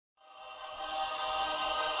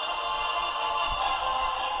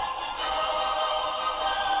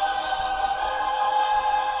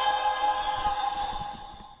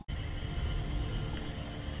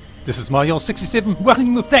This is smilejos67,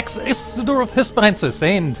 welcome with Dax Isidoreth Hispalensis,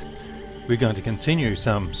 and we're going to continue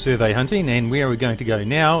some survey hunting, and where we're going to go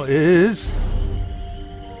now is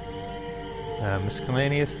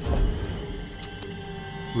miscellaneous.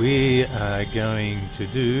 We are going to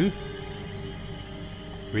do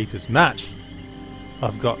Reaper's March.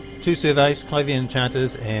 I've got 2 surveys, Clovian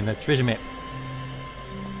Enchanters and a treasure map.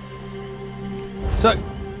 So,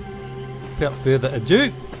 without further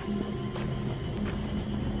ado,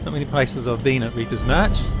 not many places I've been at Reaper's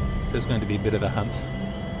March, so it's going to be a bit of a hunt.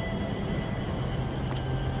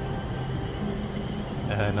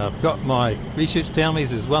 And I've got my research telling me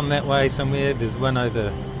there's one that way somewhere, there's one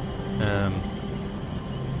over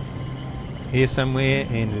here somewhere,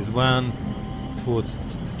 and there's one towards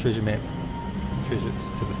the treasure map, treasures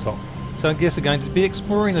to the top. So I guess I'm going to be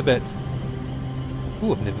exploring a bit.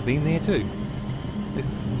 Oh, I've never been there too.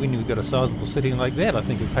 When you've got a sizable city like that, I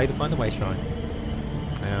think it'd pay to find a way shrine.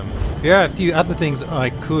 There are a few other things I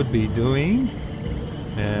could be doing.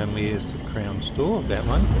 There's the Crown Store, that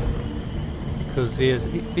one. Because there's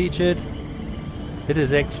it featured. It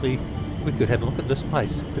is actually, we could have a look at this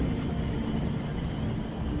place.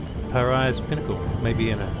 Pariah's Pinnacle, maybe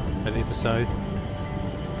in an episode.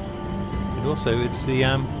 And also it's the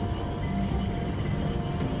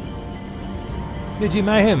Digi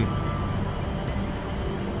Mayhem,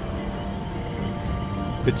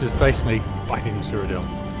 which is basically fighting Cyrodiil.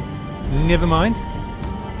 Never mind.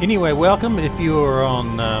 Anyway, welcome. If you're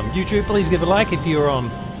on YouTube, please give a like. If you're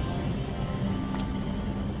on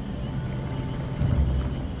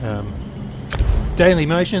Daily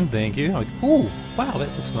Motion, thank you. Oh, wow, that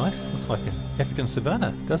looks nice. Looks like an African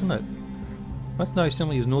savanna, doesn't it? Must know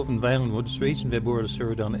simply as Northern Vale and Woods region of Abora to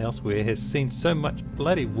Cyrodiil and elsewhere has seen so much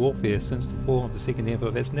bloody warfare since the fall of the Second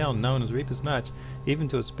Empire that's now known as Reaper's March, even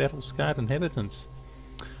to its battle-scarred inhabitants.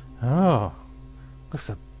 Oh, looks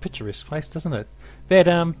a picturesque place, doesn't it?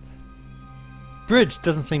 That bridge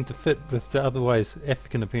doesn't seem to fit with the otherwise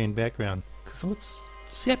African-appearing background, because it looks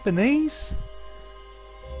Japanese.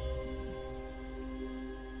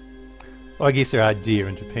 Well, I guess there are deer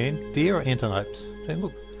in Japan. Deer or antelopes? They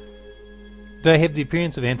look. They have the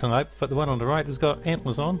appearance of antelope, but the one on the right has got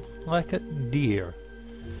antlers on, like a deer.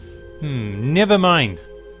 Never mind.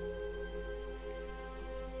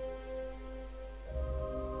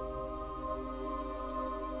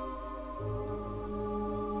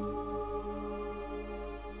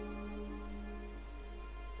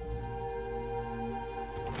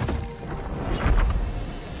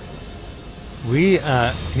 We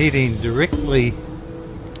are heading directly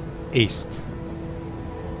east.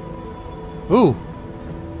 Ooh!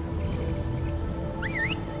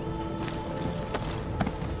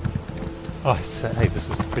 Oh, so, hey, this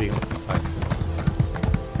is a pretty looking place.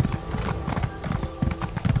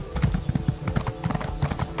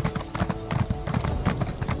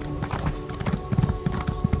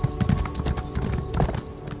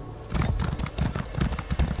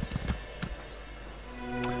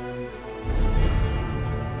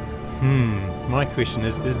 My question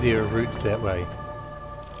is there a route that way?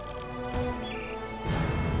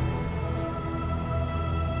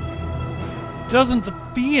 Doesn't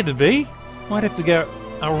appear to be. Might have to go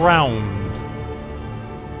around.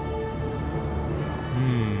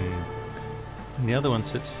 And the other one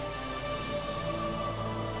sits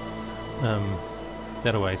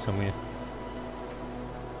that away somewhere.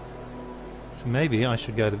 So maybe I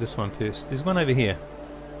should go to this one first. There's one over here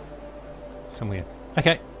somewhere.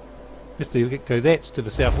 Okay. Let's go that's to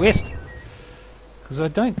the southwest, because I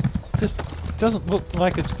don't. This doesn't look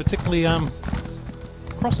like it's particularly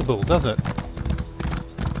crossable, does it?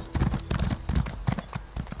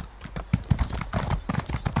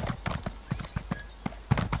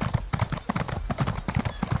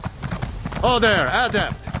 Oh there,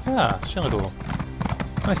 Adept! Ah, Shalador.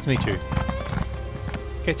 Nice to meet you.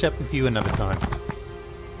 Catch up with you another time.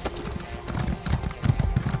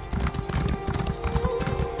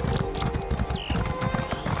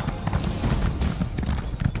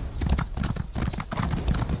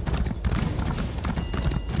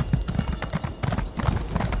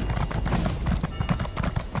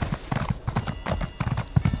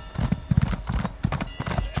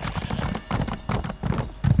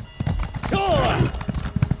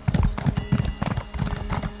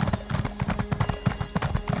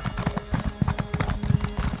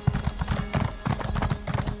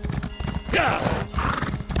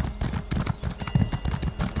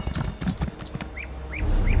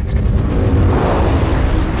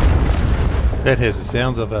 That has the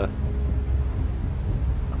sounds of a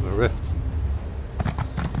rift.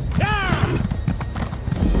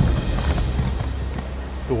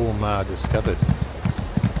 Dorma discovered.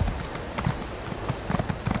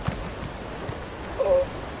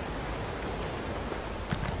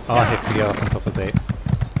 I have to go up on top of that.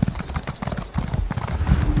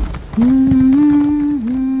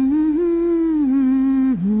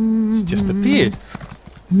 It's just appeared.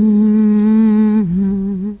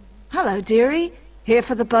 Hello, dearie. Here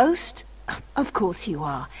for the boast? Of course you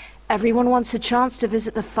are. Everyone wants a chance to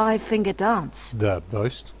visit the Five-Finger Dance. The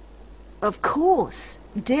boast? Of course.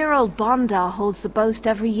 Dear old Bandar holds the boast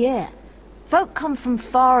every year. Folk come from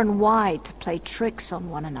far and wide to play tricks on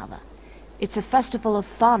one another. It's a festival of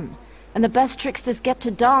fun, and the best tricksters get to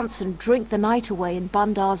dance and drink the night away in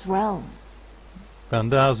Bandar's realm.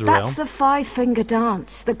 Bandar's realm? That's the Five-Finger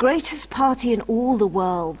Dance, the greatest party in all the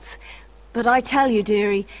worlds. But I tell you,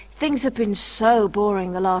 dearie, things have been so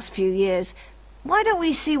boring the last few years. Why don't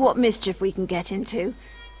we see what mischief we can get into?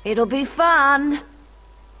 It'll be fun.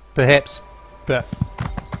 Perhaps, but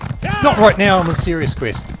not right now. I'm on a serious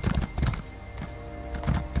quest.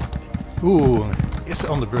 Ooh, yes,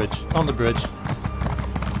 on the bridge. On the bridge.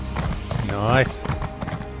 Nice.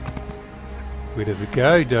 Where does it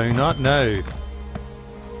go? Do not know.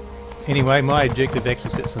 Anyway, my objective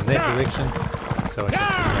actually sits in that direction, so I should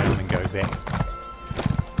turn around and go back.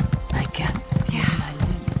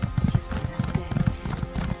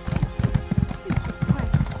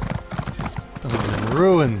 I'm in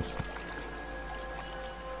ruins.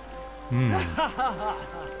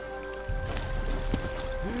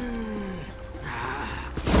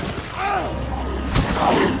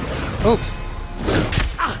 Oops.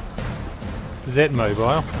 Is that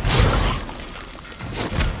mobile?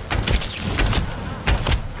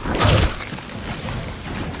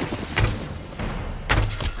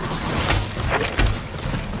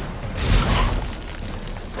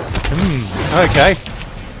 Okay.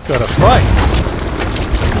 Gotta fight.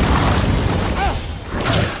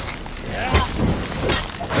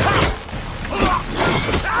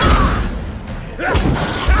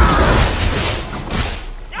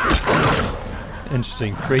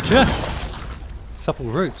 Interesting creature. Supple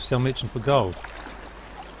root, sell merchant for gold.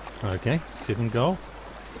 Okay, 7 gold.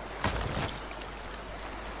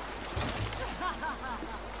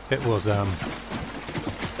 That was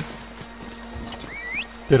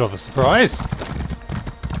bit of a surprise.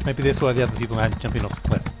 Maybe that's why the other people aren't jumping off the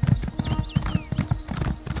cliff.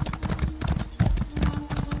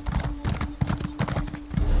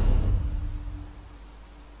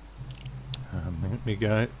 Let me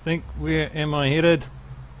go. Think, where am I headed?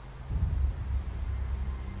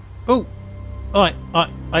 Oh, I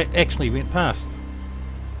actually went past.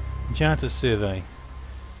 Enchanter's Survey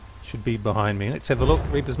should be behind me. Let's have a look.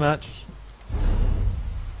 Reaper's March.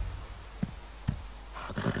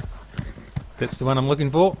 That's the one I'm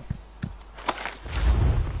looking for.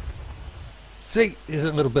 See, there's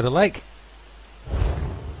a little bit of lake.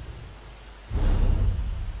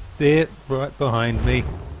 There, right behind me.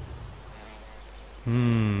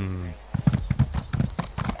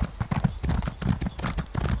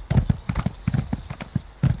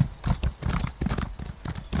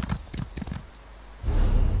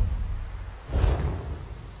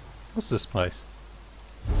 What's this place?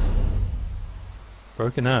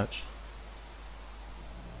 Broken Arch.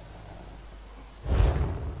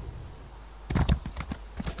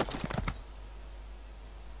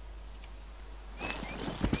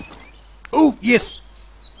 Oh, yes!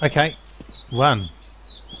 Okay, 1.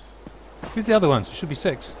 Who's the other ones? There should be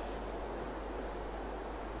 6.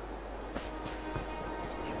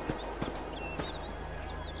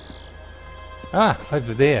 Ah,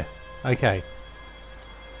 over there. Okay.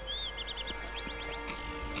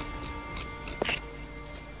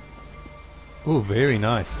 Oh, very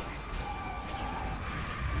nice.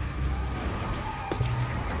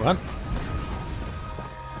 1.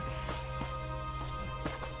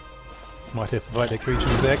 Might have to fight that creature in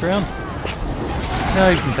the background.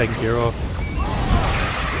 No, he's been taken care of.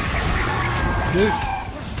 2.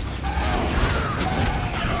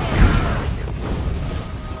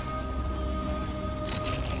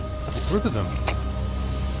 It's a group of them.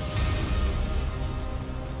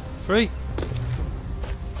 3.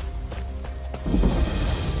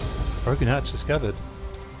 Broken Arch discovered.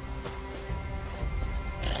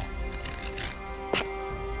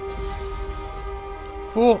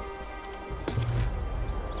 4.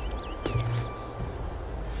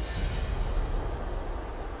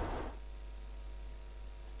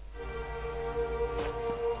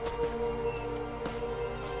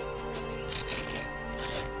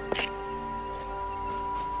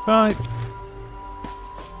 Five.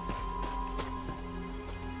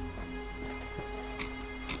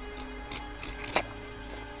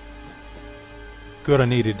 Good, I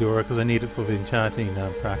need a Dora because I need it for the enchanting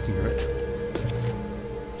crafting writ.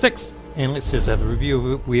 6. And let's just have a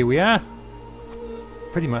review of where we are.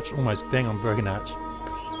 pretty much almost bang on Broken Arch.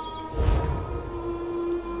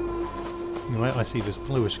 Anyway, I see this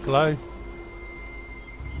bluish glow.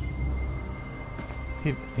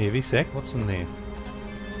 Heavy sack, what's in there?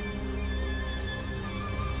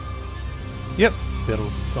 Yep,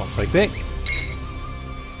 I'll take that.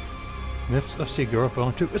 Myths of Sigurd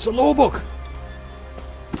Volume 2. It's a law book!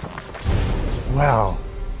 Wow.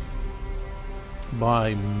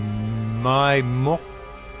 By my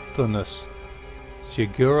Mothinus.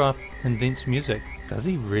 Sigurd invents music. Does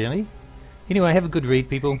he really? Anyway, have a good read,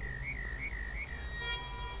 people.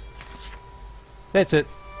 That's it.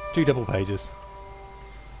 2 double pages.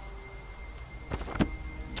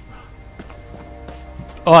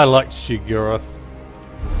 Oh, I like Sigurd.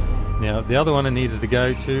 Now, the other one I needed to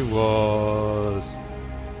go to was...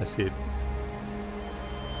 Let's see.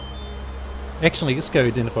 Actually, let's go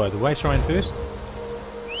identify the way shrine first.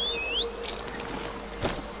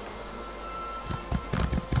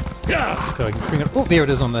 So I can bring it... Oh, there it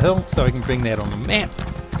is on the hill. So I can bring that on the map.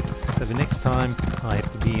 So the next time I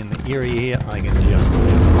have to be in the area here, I can jump.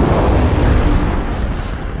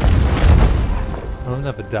 Oh,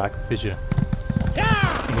 another dark fissure.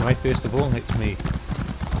 Anyway, first of all, let me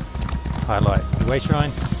highlight the way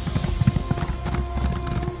shrine.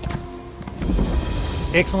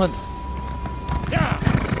 Excellent.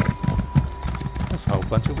 That's a whole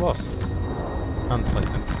bunch of wasps.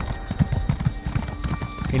 Unpleasant.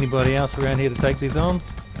 Anybody else around here to take these on?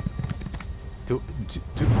 Do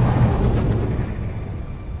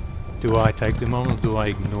I take them on or do I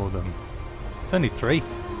ignore them? It's only 3.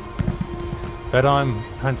 But I'm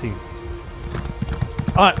hunting.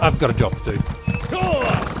 I've got a job to do.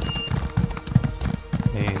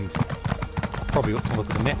 And probably ought to look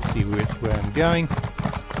at the map, see where I'm going.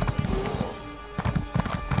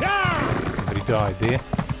 Somebody died there.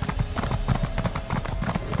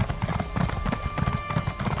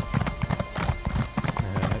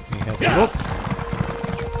 Let me have a look.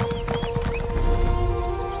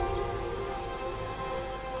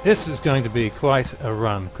 This is going to be quite a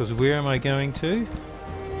run, because where am I going to?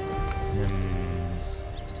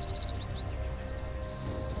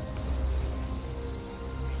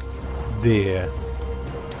 There.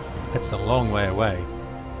 That's a long way away.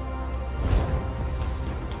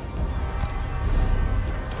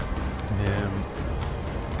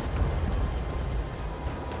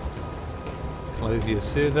 Clovia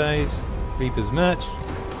surveys, Reaper's March.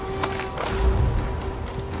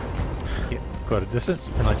 Yep, quite a distance,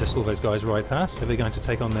 and I just saw those guys ride past. Are they going to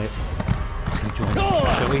take on that? Let's join them,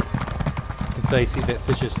 shall we? If they see that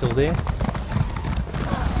fish is still there.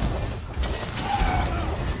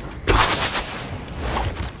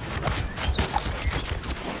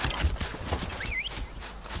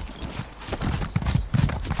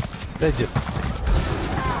 They're just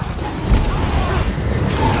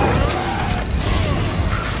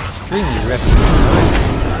extremely rapid.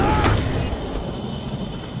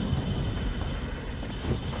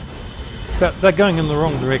 But they're going in the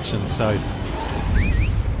wrong direction, so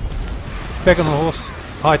back on the horse,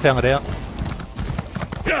 hightail it out.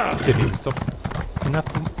 Didn't even stop enough.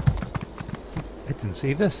 I didn't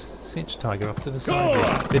see this cinch tiger off to the side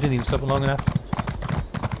there. They didn't even stop long enough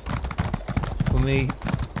for me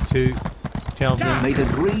to tell them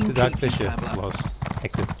the dark fissure was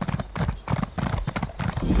active.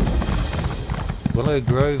 Willow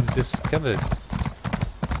Grove discovered.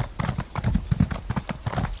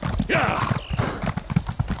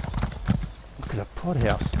 Look at that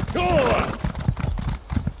pothouse.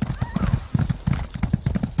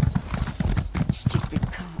 Stupid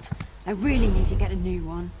cart. I really need to get a new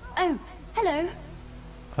one. Oh, hello.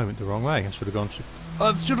 I went the wrong way. I should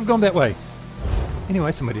have gone that way.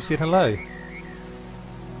 Anyway, somebody said hello.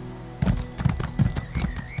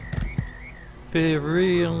 Very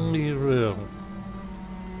real.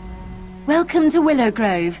 Welcome to Willow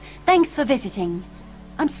Grove. Thanks for visiting.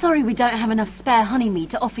 I'm sorry we don't have enough spare honey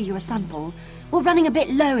mead to offer you a sample. We're running a bit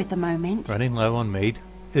low at the moment. Running low on mead?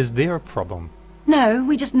 Is there a problem? No,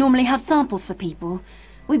 we just normally have samples for people.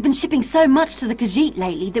 We've been shipping so much to the Khajiit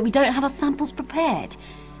lately that we don't have our samples prepared.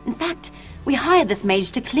 In fact, we hired this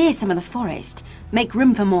mage to clear some of the forest, make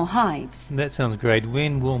room for more hives. That sounds great.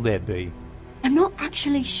 When will that be? I'm not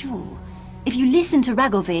actually sure. If you listen to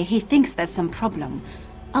Ragalvir, he thinks there's some problem.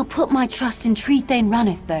 I'll put my trust in Trethane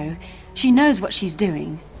Ranith, though. She knows what she's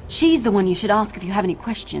doing. She's the one you should ask if you have any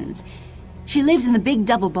questions. She lives in the big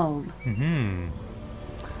double bulb.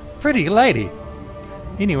 Pretty lady.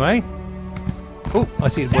 Anyway. Oh, I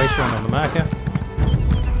see the way shrine on the marker.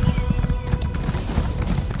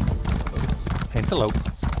 Antelope.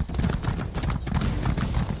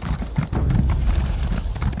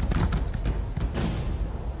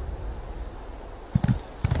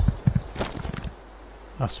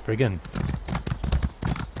 Spriggan.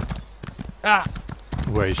 Ah!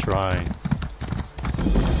 Way shrine.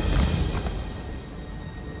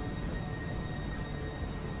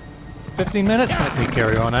 $15. Let me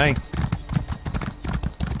carry on, eh?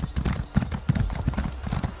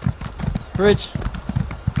 Bridge.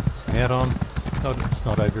 Snout on. It's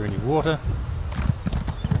not over any water.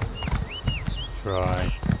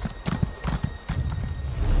 Try.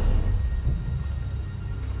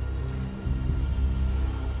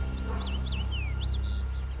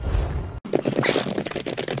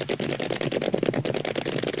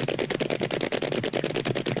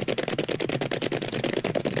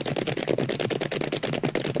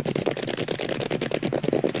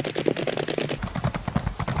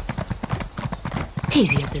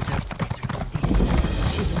 Kezia deserves better than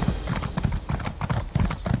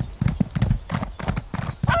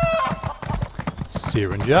this.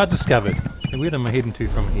 Syringe jar discovered. And where am I heading to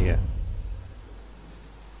from here?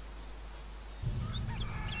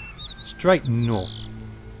 Straight north.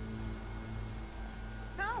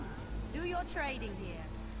 Come, do your trading here.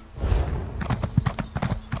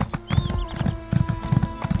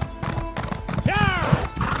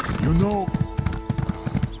 You know,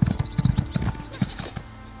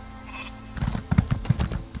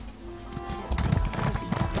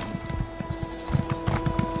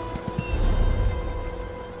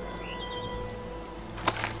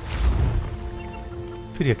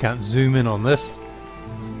 Pity I can't zoom in on this.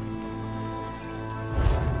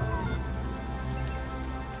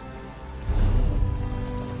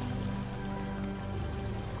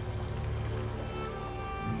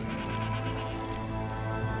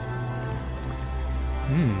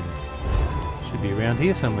 Should be around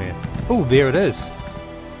here somewhere. Oh, there it is.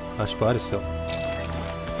 A spider silk.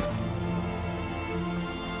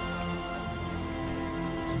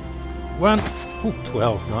 One. Oh,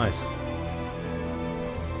 12. Nice.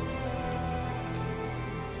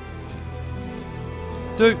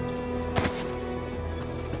 Two.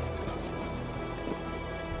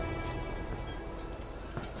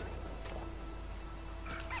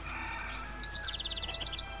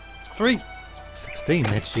 Three. 16,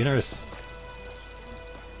 that's generous.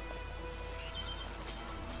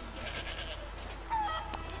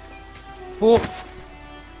 Four.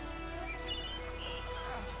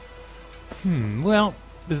 Well,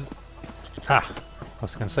 there's... I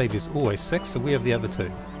was going to say there's always 6, so we have the other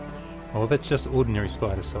 2. Oh, that's just ordinary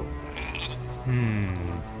spider silk.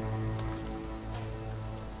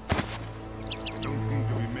 don't seem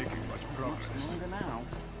to be making much progress.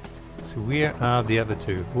 So where are the other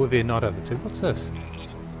 2? Or they're not other 2. What's this?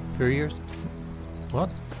 Furriers? What?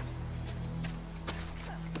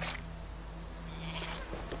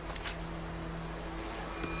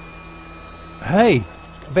 Hey!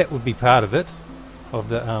 That would be part of it. Of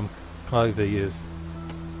the Clover's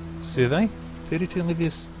survey. 32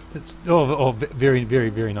 lives. Oh, very, very,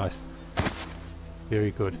 very nice.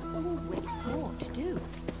 Very good.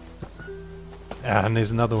 And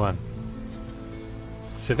there's another one.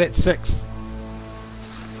 So that's 6.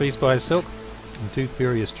 3 spider silk and 2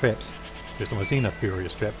 furious traps. First time I've seen a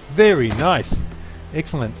furious trap. Very nice.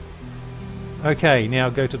 Excellent. Okay, now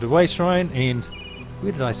go to the way shrine and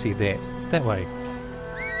where did I see that? That way.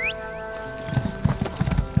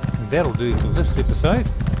 And that'll do for this episode.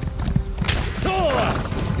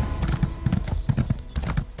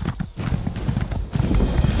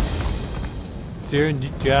 Syringe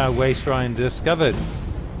jar way shrine discovered.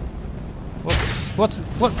 What?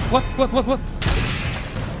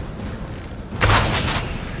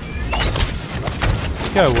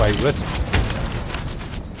 Go away, Wisp.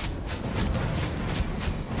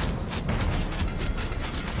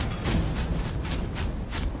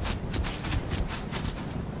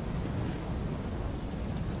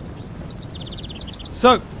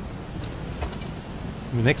 So,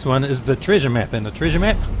 the next one is the treasure map, and the treasure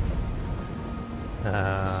map,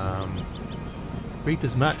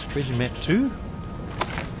 Reaper's March treasure map 2,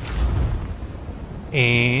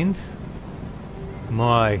 and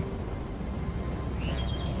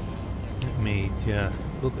let me just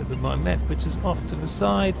look at my map, which is off to the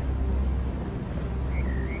side.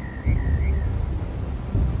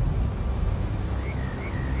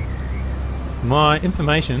 My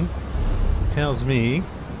information tells me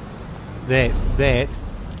that that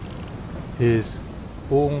is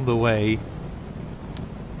all the way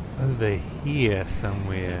over here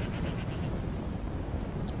somewhere,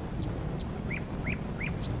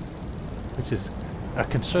 which is a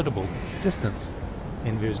considerable distance,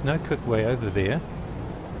 and there's no quick way over there.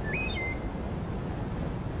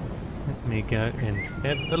 Let me go and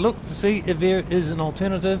have a look to see if there is an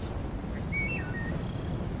alternative.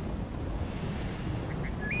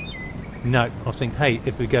 No, I was thinking, hey,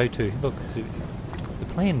 if we go to... Look, the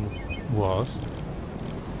plan was...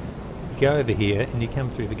 Go over here and you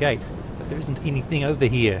come through the gate. But there isn't anything over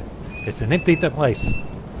here. It's an empty place.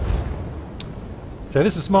 So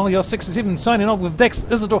this is smilejos67 signing off with Dax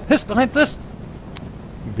Isidoreth Hispalensis.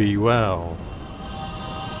 Be well.